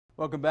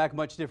Welcome back.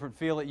 Much different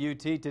feel at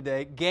UT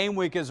today. Game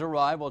week has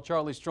arrived while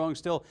Charlie Strong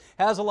still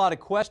has a lot of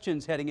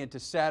questions heading into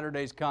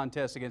Saturday's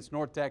contest against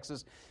North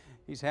Texas.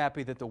 He's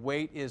happy that the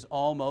wait is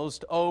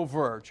almost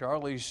over.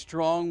 Charlie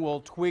Strong will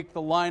tweak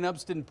the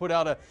lineups, didn't put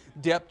out a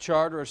depth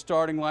chart or a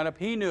starting lineup.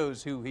 He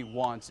knows who he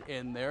wants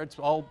in there. It's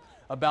all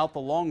about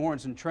the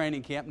Longhorns in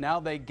training camp. Now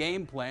they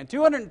game plan.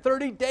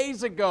 230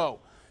 days ago,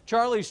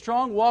 Charlie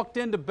Strong walked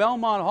into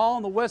Bellmont Hall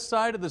on the west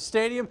side of the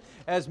stadium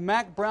as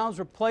Mack Brown's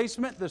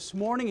replacement. This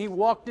morning he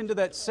walked into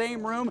that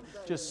same room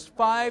just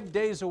 5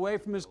 days away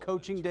from his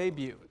coaching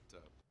debut.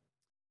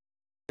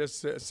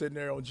 Just sitting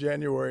there on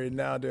January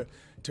now to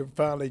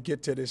finally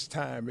get to this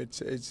time, it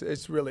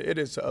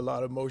is a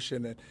lot of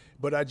emotion,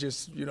 but I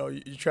just,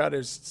 you try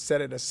to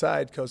set it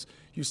aside because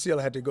you still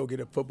had to go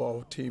get a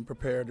football team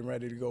prepared and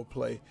ready to go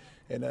play,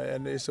 and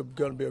it's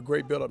going to be a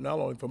great build-up not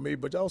only for me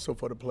but also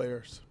for the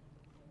players.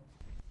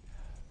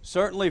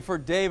 Certainly for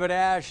David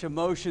Ash,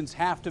 emotions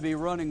have to be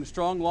running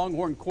strong.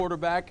 Longhorn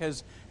quarterback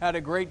has had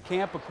a great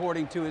camp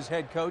according to his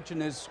head coach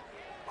and his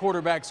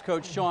quarterback's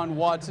coach Sean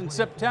Watson.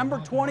 September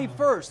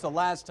 21st, the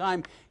last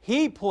time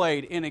he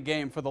played in a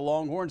game for the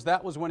Longhorns.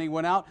 That was when he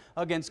went out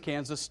against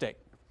Kansas State.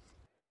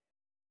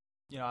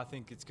 I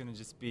think it's going to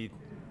just be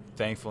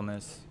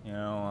thankfulness,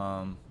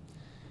 and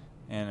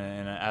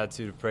an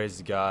attitude of praise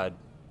to God,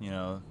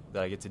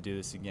 that I get to do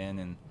this again.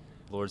 And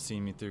the Lord's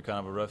seen me through kind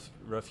of a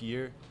rough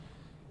year.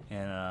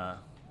 And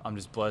I'm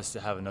just blessed to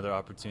have another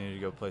opportunity to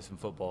go play some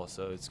football.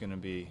 So it's gonna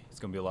be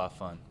a lot of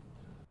fun.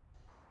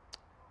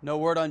 No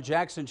word on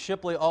Jackson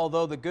Shipley,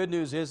 although the good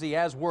news is he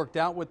has worked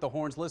out with the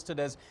Horns, listed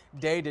as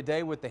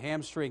day-to-day with the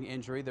hamstring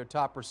injury, their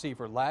top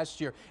receiver last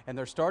year. And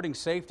their starting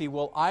safety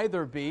will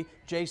either be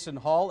Jason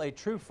Hall, a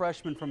true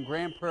freshman from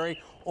Grand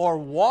Prairie, or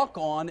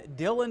walk-on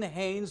Dylan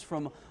Haynes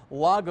from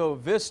Lago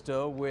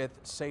Vista, with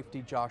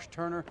safety Josh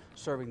Turner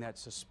serving that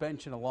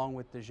suspension along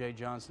with DeJay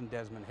Johnson,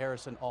 Desmond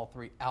Harrison, all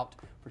three out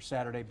for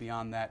Saturday.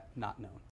 Beyond that, not known.